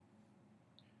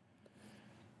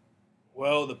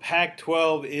Well, the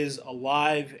Pac-12 is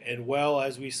alive and well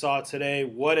as we saw today.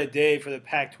 What a day for the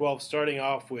Pac-12, starting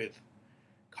off with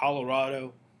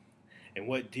Colorado and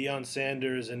what Deion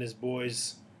Sanders and his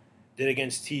boys did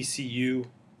against TCU,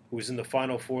 who was in the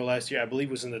Final Four last year. I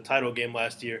believe was in the title game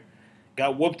last year.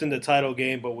 Got whooped in the title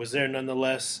game, but was there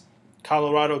nonetheless.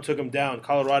 Colorado took them down.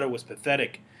 Colorado was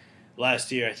pathetic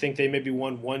last year. I think they maybe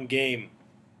won one game.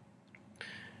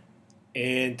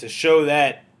 And to show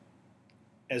that,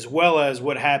 as well as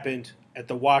what happened at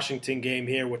the Washington game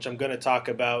here, which I'm going to talk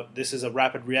about. This is a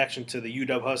rapid reaction to the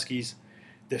UW Huskies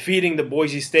defeating the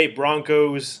Boise State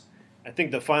Broncos. I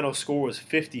think the final score was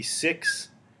 56-19.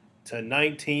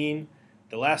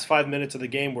 The last 5 minutes of the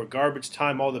game were garbage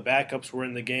time. All the backups were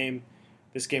in the game.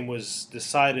 This game was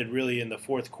decided really in the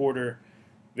fourth quarter,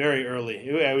 very early.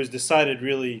 It was decided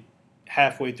really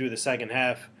halfway through the second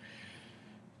half.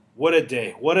 What a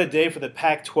day. What a day for the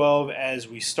Pac-12 as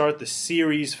we start the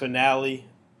series finale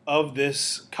of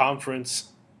this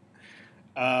conference.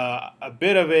 A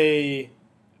bit of a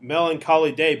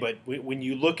melancholy day, but when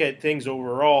you look at things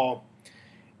overall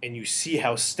and you see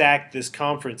how stacked this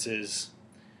conference is,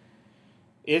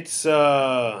 it's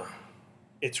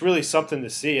really something to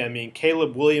see. I mean,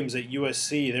 Caleb Williams at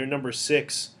USC, they're number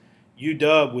 6.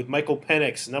 UW with Michael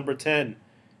Penix, number 10.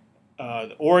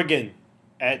 Oregon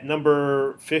at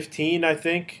number 15, I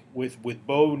think, with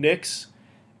Bo Nix.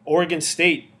 Oregon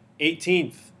State,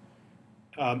 18th.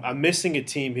 I'm missing a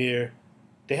team here.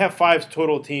 They have 5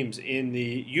 total teams in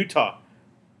the Utah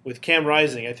with Cam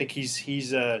Rising. I think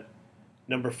he's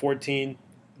number 14.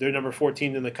 They're number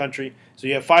 14 in the country. So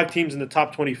you have 5 teams in the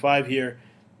top 25 here.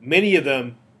 Many of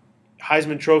them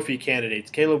Heisman Trophy candidates.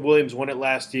 Caleb Williams won it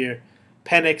last year.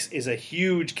 Penix is a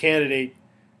huge candidate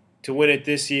to win it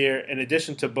this year, in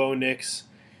addition to Bo Nix.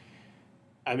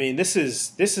 I mean, this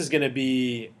is going to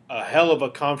be a hell of a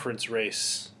conference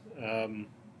race in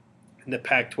the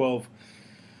Pac-12.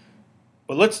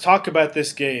 But let's talk about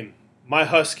this game. My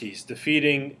Huskies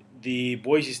defeating the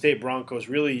Boise State Broncos,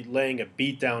 really laying a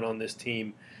beatdown on this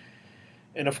team.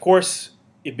 And, of course,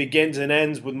 it begins and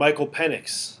ends with Michael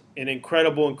Penix, an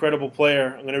incredible, incredible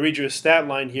player. I'm going to read you a stat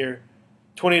line here.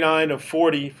 29 of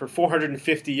 40 for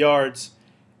 450 yards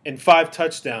and 5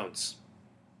 touchdowns.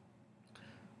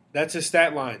 That's his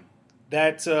stat line.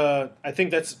 I think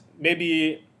that's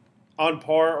maybe on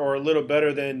par or a little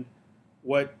better than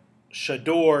what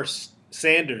Shador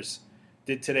Sanders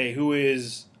did today, who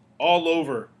is all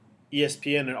over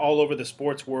ESPN and all over the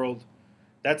sports world.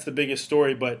 That's the biggest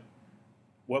story, but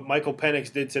what Michael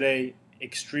Penix did today,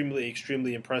 extremely,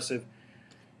 extremely impressive.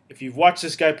 If you've watched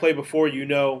this guy play before, you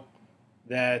know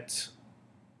that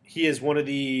he is one of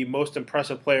the most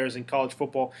impressive players in college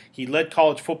football. He led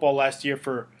college football last year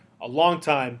for a long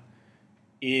time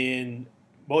in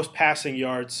most passing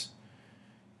yards.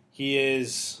 He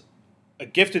is a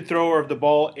gifted thrower of the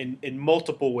ball in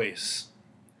multiple ways.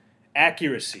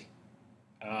 Accuracy,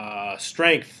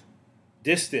 strength,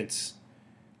 distance,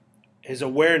 his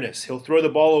awareness. He'll throw the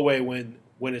ball away when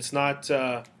it's not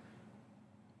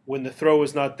when the throw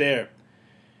is not there.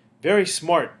 Very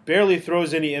smart. Barely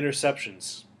throws any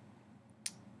interceptions.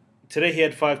 Today he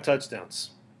had 5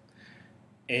 touchdowns.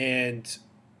 And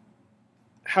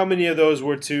how many of those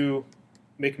were to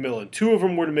McMillan? 2 of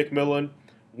them were to McMillan.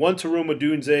 1 to Roma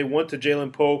Dunze, 1 to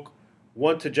Jalen Polk,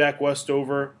 1 to Jack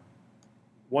Westover,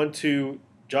 1 to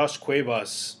Josh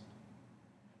Cuevas.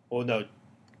 Well, no.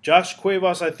 Josh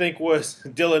Cuevas, I think, was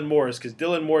Dylan Morris, because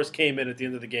Dylan Morris came in at the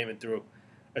end of the game and threw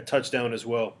a touchdown as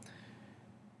well.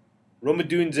 Roma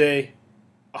Dunze,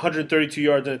 132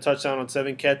 yards and a touchdown on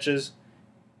 7 catches.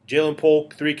 Jalen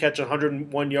Polk, 3 catches,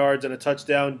 101 yards and a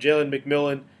touchdown. Jalen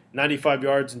McMillan, 95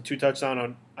 yards and 2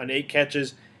 touchdowns on 8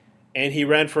 catches. And he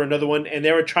ran for another one. And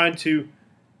they were trying to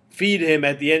feed him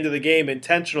at the end of the game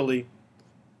intentionally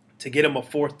to get him a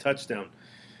 4th touchdown.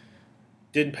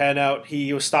 Didn't pan out.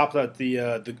 He was stopped at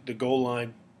the goal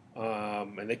line,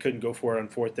 and they couldn't go for it on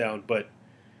 4th down. But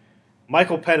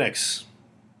Michael Penix,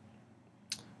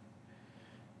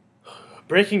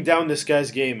 breaking down this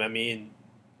guy's game, I mean,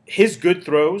 his good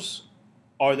throws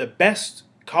are the best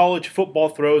college football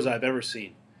throws I've ever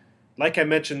seen. Like I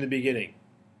mentioned in the beginning.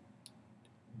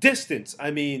 Distance,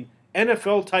 I mean,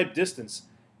 NFL-type distance.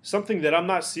 Something that I'm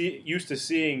not used to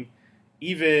seeing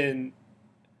even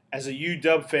as a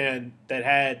UW fan that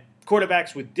had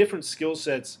quarterbacks with different skill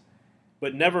sets,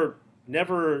 but never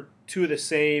 2 of the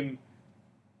same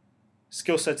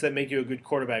skill sets that make you a good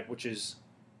quarterback, which is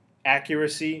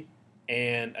accuracy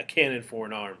and a cannon for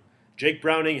an arm. Jake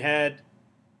Browning had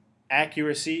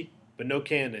accuracy, but no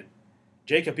cannon.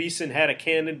 Jacob Eason had a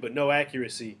cannon, but no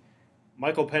accuracy.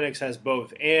 Michael Penix has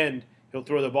both, and he'll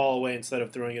throw the ball away instead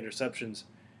of throwing interceptions.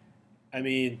 I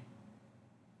mean,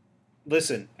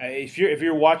 listen, if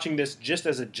you're watching this just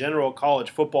as a general college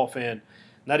football fan,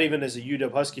 not even as a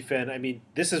UW Husky fan, I mean,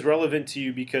 this is relevant to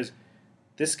you because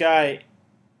this guy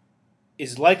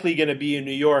is likely going to be in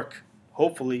New York,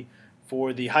 hopefully,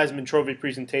 for the Heisman Trophy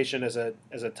presentation as a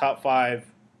top 5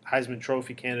 Heisman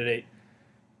Trophy candidate.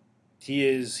 He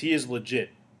is legit.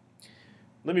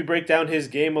 Let me break down his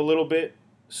game a little bit.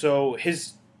 So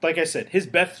like I said, his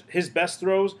best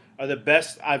throws are the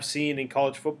best I've seen in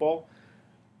college football.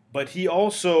 But he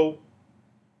also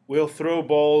will throw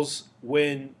balls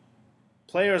when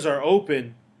players are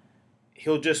open.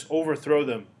 He'll just overthrow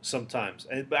them sometimes.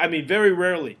 I mean, very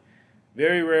rarely.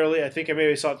 Very rarely. I think I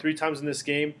maybe saw it 3 times in this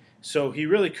game. So he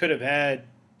really could have had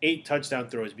 8 touchdown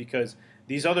throws because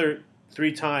these other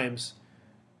 3 times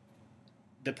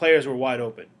the players were wide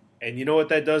open. And you know what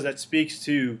that does? That speaks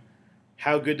to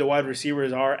how good the wide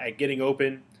receivers are at getting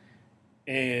open.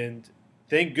 And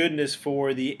thank goodness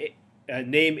for the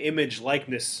name, image,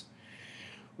 likeness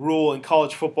rule in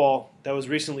college football that was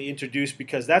recently introduced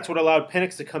because that's what allowed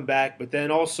Penix to come back, but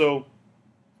then also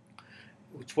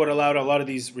it's what allowed a lot of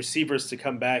these receivers to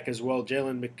come back as well.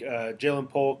 Jalen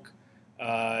Polk,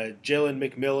 Jalen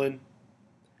McMillan,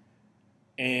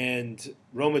 and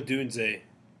Roma Dunze.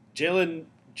 Jalen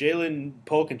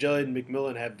Polk and Jalen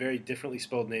McMillan have very differently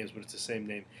spelled names, but it's the same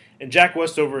name. And Jack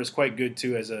Westover is quite good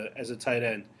too as a tight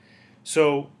end.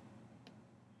 So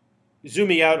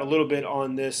zooming out a little bit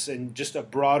on this and just a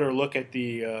broader look at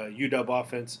the UW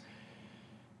offense,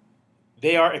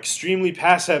 they are extremely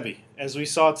pass heavy, as we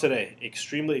saw today.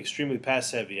 Extremely, extremely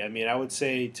pass heavy. I mean, I would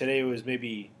say today it was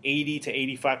maybe 80 to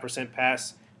 85%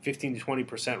 pass, 15 to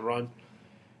 20% run.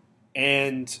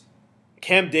 And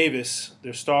Cam Davis,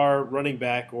 their star running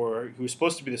back, or who was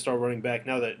supposed to be the star running back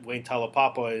now that Wayne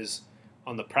Talapapa is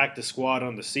on the practice squad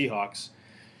on the Seahawks,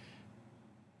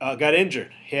 got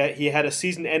injured. He had a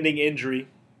season-ending injury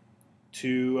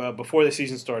before the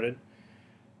season started,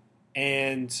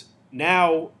 and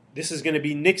now this is going to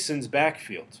be Nixon's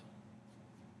backfield.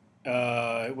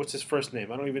 What's his first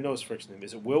name? I don't even know his first name.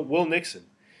 Is it Will Nixon?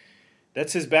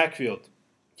 That's his backfield.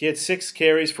 He had 6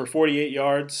 carries for 48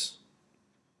 yards.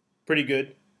 Pretty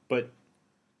good. But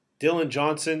Dylan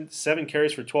Johnson, 7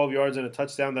 carries for 12 yards and a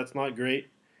touchdown. That's not great.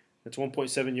 That's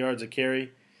 1.7 yards a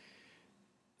carry.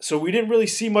 So we didn't really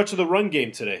see much of the run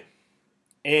game today.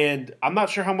 And I'm not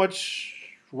sure how much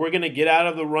we're going to get out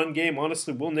of the run game.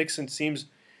 Honestly, Will Nixon seems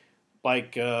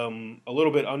like a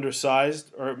little bit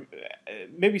undersized, or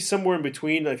maybe somewhere in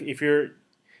between. Like if you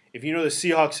know the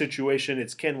Seahawks situation,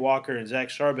 it's Ken Walker and Zach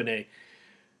Charbonnet.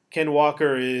 Ken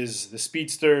Walker is the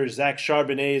speedster. Zach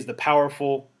Charbonnet is the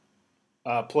powerful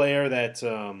player that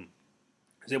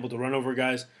is able to run over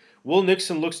guys. Will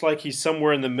Nixon looks like he's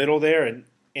somewhere in the middle there,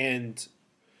 and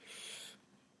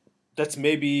that's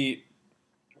maybe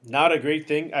not a great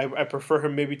thing. I prefer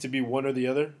him maybe to be one or the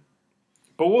other.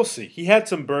 But we'll see. He had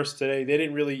some bursts today. They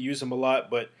didn't really use him a lot,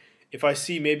 but if I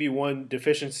see maybe one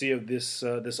deficiency of this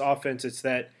offense, it's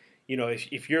that, you know,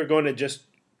 if you're going to just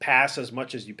pass as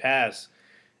much as you pass,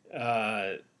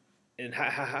 and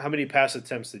how many pass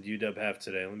attempts did UW have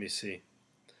today? Let me see.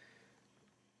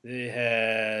 They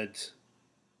had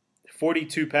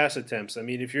 42 pass attempts. I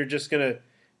mean, if you're just going to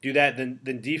do that,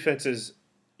 then defenses,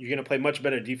 you're going to play much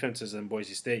better defenses than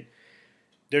Boise State.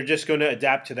 They're just going to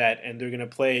adapt to that, and they're going to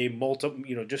play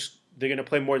they're going to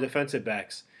play more defensive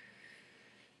backs.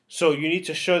 So you need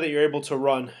to show that you're able to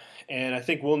run, and I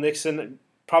think Will Nixon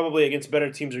probably against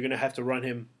better teams are going to have to run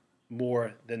him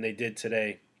more than they did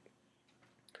today.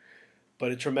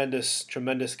 But a tremendous,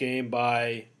 tremendous game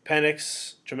by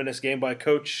Penix, tremendous game by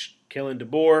Coach Kalen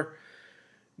DeBoer.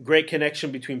 Great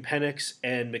connection between Penix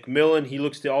and McMillan. He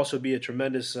looks to also be a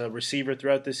tremendous receiver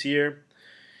throughout this year.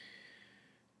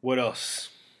 What else?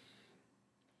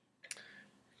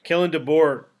 Kalen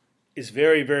DeBoer is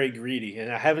very, very greedy,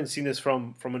 and I haven't seen this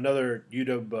from another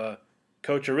UW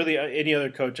coach or really any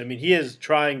other coach. I mean, he is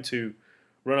trying to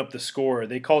run up the score.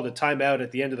 They called a timeout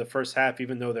at the end of the first half,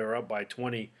 even though they were up by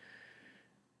 20.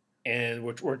 And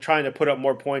we're trying to put up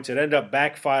more points. It ended up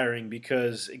backfiring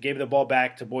because it gave the ball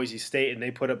back to Boise State, and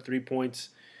they put up 3 points.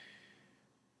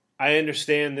 I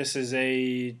understand this is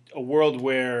a world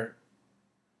where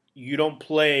you don't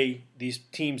play these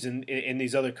teams in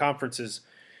these other conferences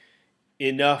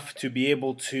enough to be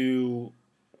able to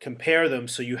compare them,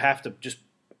 so you have to just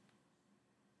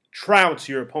trounce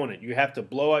your opponent. You have to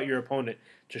blow out your opponent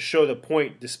to show the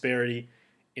point disparity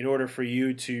in order for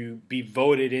you to be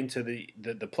voted into the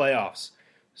playoffs.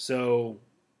 So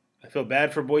I feel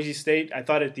bad for Boise State. I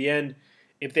thought at the end,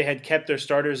 if they had kept their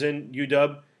starters in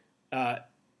UW,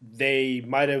 they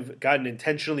might have gotten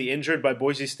intentionally injured by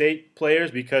Boise State players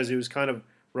because it was kind of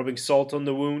rubbing salt on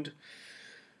the wound.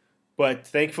 But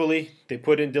thankfully, they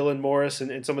put in Dylan Morris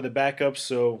and some of the backups,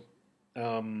 so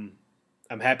I'm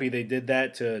happy they did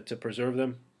that to preserve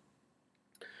them.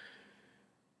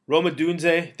 Roma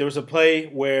Dunze, there was a play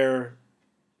where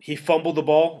he fumbled the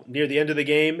ball near the end of the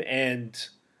game, and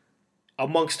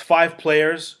amongst 5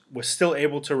 players, was still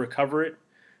able to recover it.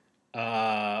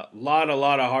 Lot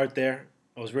of heart there.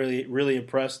 I was really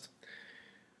impressed.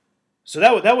 So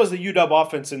that was the UW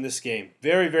offense in this game.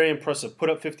 Very, very impressive. Put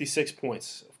up 56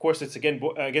 points. Of course, it's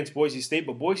against Boise State,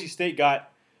 but Boise State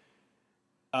got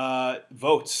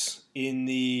votes in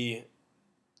the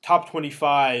top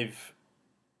 25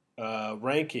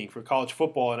 ranking for college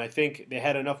football, and I think they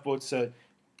had enough votes to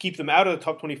keep them out of the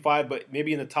top 25, but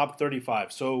maybe in the top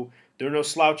 35. So there are no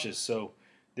slouches. So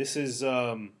this is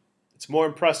it's more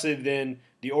impressive than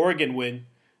the Oregon win.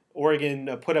 Oregon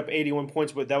put up 81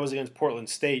 points, but that was against Portland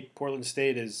State. Portland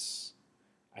State is,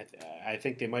 I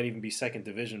think they might even be second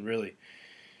division, really.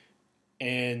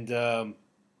 And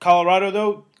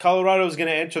Colorado is going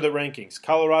to enter the rankings.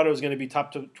 Colorado is going to be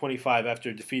top 25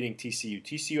 after defeating TCU.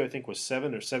 TCU, I think, was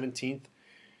 7th or 17th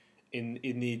in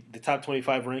the top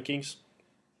 25 rankings.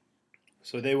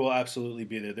 So they will absolutely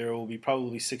be there. There will be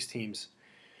probably 6 teams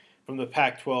from the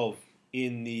Pac-12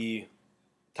 in the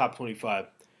top 25.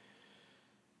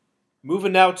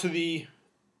 Moving now to the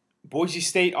Boise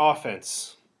State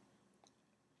offense.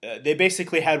 They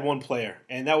basically had one player,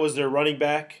 and that was their running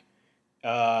back,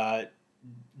 Gianti.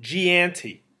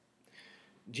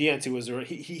 Gianti was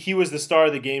he was the star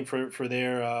of the game for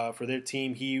their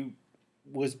team. He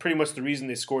was pretty much the reason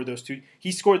they scored those two.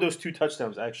 He scored those 2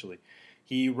 touchdowns, actually.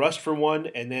 He rushed for 1,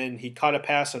 and then he caught a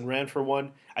pass and ran for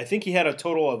 1. I think he had a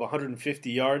total of 150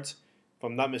 yards, if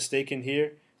I'm not mistaken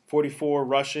here. 44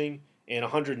 rushing and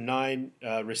 109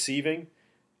 receiving.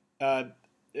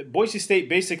 Boise State,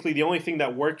 basically, the only thing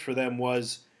that worked for them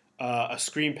was a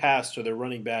screen pass to their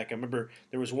running back. I remember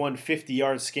there was one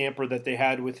 50-yard scamper that they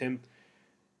had with him,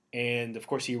 and, of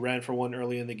course, he ran for 1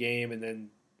 early in the game and then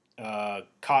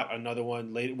caught another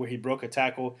one late where he broke a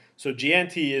tackle. So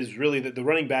Gianti is really the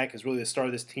running back is really the star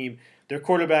of this team. Their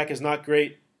quarterback is not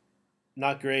great.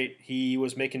 Not great. He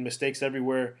was making mistakes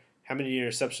everywhere. How many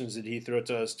interceptions did he throw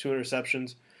to us? 2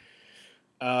 interceptions.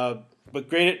 But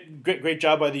great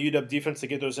job by the UW defense to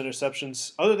get those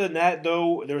interceptions. Other than that,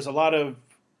 though, there was a lot of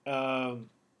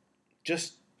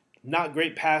just not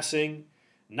great passing,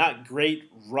 not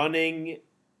great running.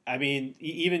 I mean,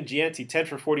 even Gianti, 10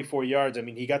 for 44 yards. I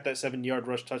mean, he got that 7-yard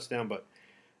rush touchdown, but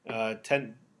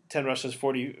 10 rushes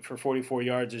for 44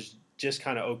 yards is just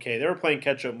kind of okay. They were playing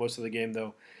catch-up most of the game,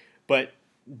 though. But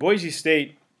Boise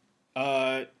State,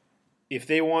 if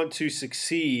they want to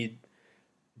succeed,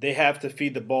 they have to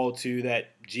feed the ball to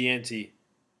that Gianti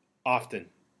often,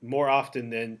 more often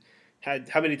than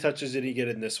how many touches did he get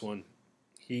in this one?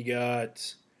 He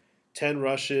got 10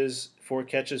 rushes, 4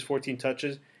 catches, 14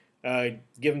 touches.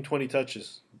 Give him 20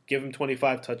 touches. Give him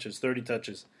 25 touches, 30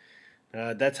 touches.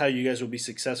 That's how you guys will be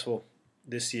successful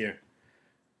this year.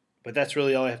 But that's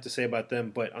really all I have to say about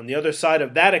them. But on the other side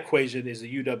of that equation is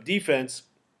the UW defense,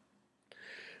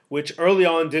 which early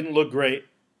on didn't look great.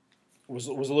 Was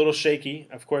a little shaky.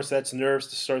 Of course, that's nerves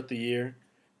to start the year.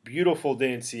 Beautiful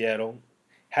day in Seattle.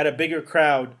 Had a bigger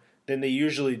crowd than they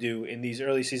usually do in these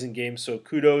early season games. So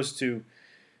kudos to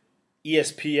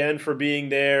ESPN for being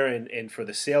there and for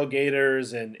the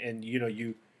Sailgaters and you know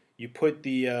you put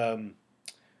the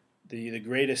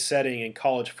greatest setting in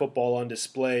college football on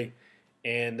display,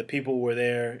 and the people were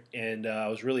there, and I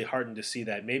was really heartened to see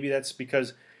that. Maybe that's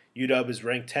because UW is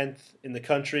ranked 10th in the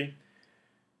country.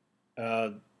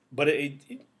 But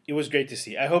it was great to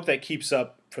see. I hope that keeps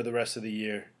up for the rest of the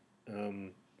year.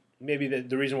 Maybe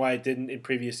the reason why it didn't in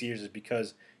previous years is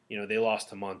because they lost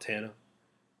to Montana,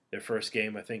 their first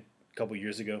game, I think, a couple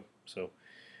years ago. So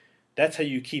that's how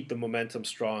you keep the momentum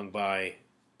strong, by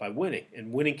winning,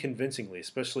 and winning convincingly,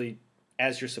 especially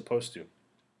as you're supposed to.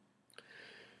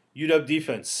 UW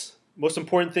defense. Most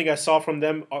important thing I saw from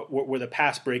them were the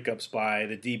pass breakups by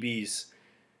the DBs.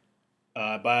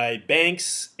 By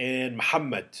Banks and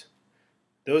Muhammad.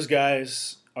 Those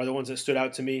guys are the ones that stood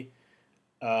out to me.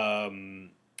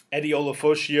 Eddie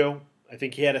Olafosio, I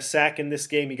think he had a sack in this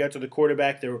game. He got to the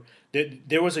quarterback. There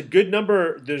was a good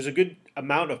number. There's a good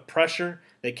amount of pressure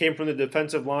that came from the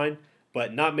defensive line,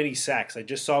 but not many sacks. I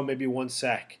just saw maybe 1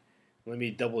 sack. Let me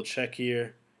double check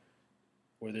here.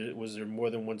 Was there more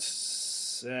than 1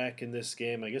 sack in this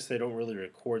game? I guess they don't really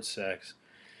record sacks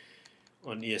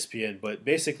on ESPN, but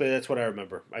basically that's what I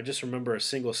remember. I just remember a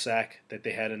single sack that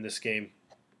they had in this game.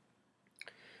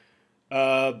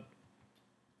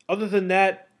 Other than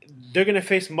that, they're going to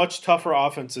face much tougher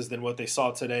offenses than what they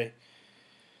saw today.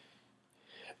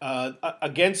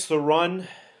 Against the run,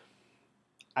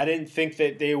 I didn't think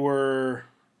that they were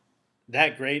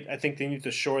that great. I think they need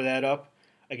to shore that up.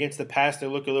 Against the pass, they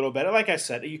look a little better. Like I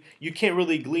said, you can't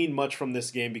really glean much from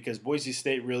this game because Boise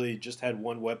State really just had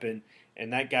one weapon,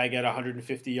 and that guy got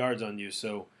 150 yards on you.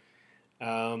 So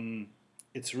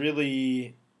it's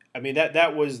really, I mean,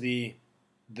 that was the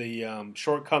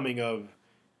shortcoming of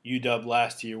UW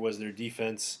last year was their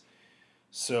defense.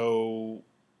 So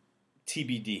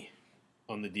TBD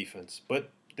on the defense.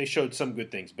 But they showed some good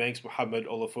things. Banks, Muhammad,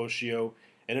 Olafoshio,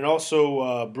 and then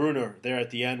also Bruner there at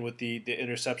the end with the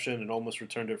interception and almost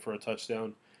returned it for a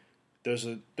touchdown. Those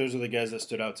are the guys that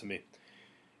stood out to me.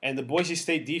 And the Boise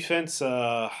State defense,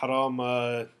 Haram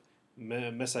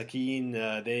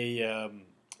Mesakin,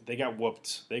 they got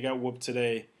whooped. They got whooped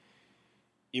today.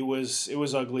 It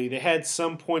was ugly. They had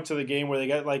some points of the game where they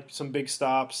got like some big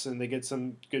stops and they get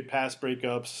some good pass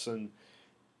breakups and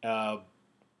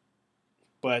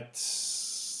but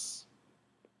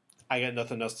I got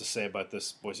nothing else to say about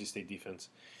this Boise State defense.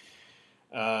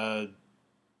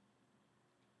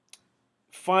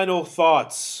 Final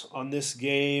thoughts on this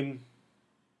game.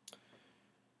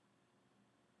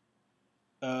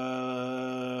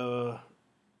 Penix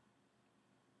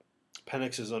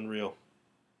is unreal.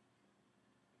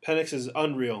 Penix is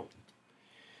unreal.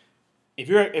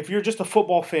 If you're just a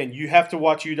football fan, you have to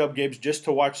watch UW games just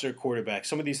to watch their quarterback.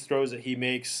 Some of these throws that he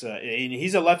makes, and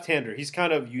he's a left-hander. He's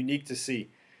kind of unique to see.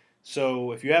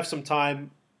 So if you have some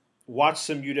time, watch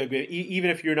some UW games, even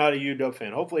if you're not a UW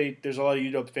fan. Hopefully there's a lot of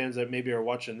UW fans that maybe are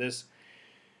watching this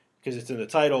because it's in the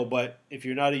title. But if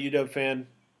you're not a UW fan,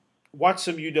 watch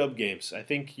some UW games. I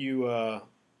think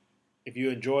if you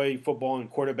enjoy football and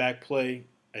quarterback play,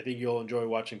 I think you'll enjoy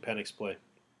watching Penix play.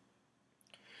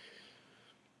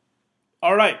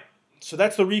 All right, so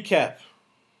that's the recap.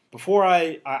 Before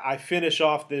I finish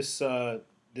off this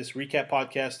recap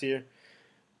podcast here,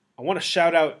 I want to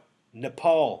shout out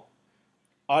Nepal,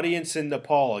 audience in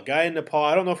Nepal, a guy in Nepal.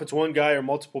 I don't know if it's one guy or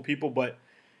multiple people, but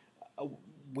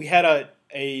we had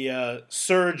a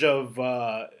surge of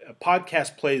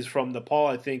podcast plays from Nepal.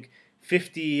 I think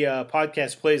 50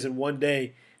 podcast plays in one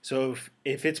day. So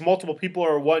if it's multiple people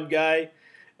or one guy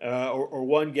or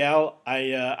one gal,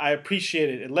 I appreciate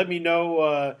it. And let me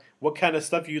know what kind of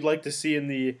stuff you'd like to see in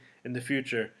the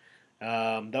future.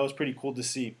 That was pretty cool to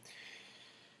see.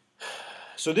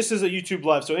 So this is a YouTube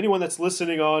Live. So anyone that's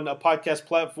listening on a podcast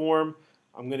platform,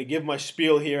 I'm going to give my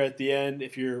spiel here at the end.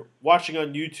 If you're watching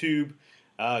on YouTube,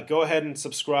 go ahead and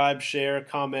subscribe, share,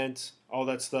 comment, all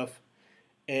that stuff.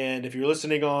 And if you're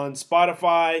listening on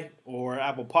Spotify or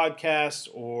Apple Podcasts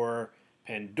or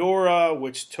Pandora,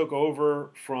 which took over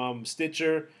from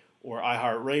Stitcher, or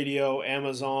iHeartRadio,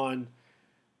 Amazon,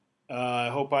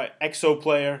 Exo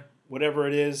Player, whatever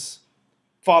it is,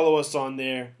 follow us on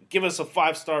there. Give us a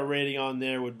 5-star rating on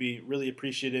there would be really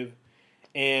appreciative.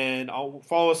 And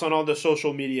follow us on all the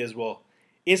social media as well.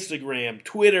 Instagram,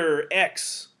 Twitter,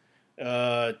 X,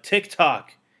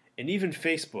 TikTok, and even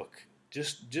Facebook.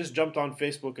 Just jumped on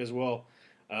Facebook as well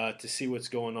to see what's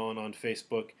going on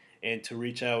Facebook and to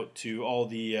reach out to all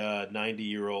the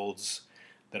 90-year-olds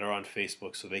that are on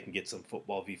Facebook so they can get some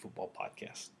Football v Football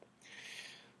podcast.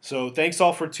 So thanks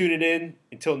all for tuning in.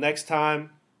 Until next time,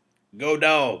 go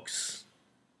Dogs.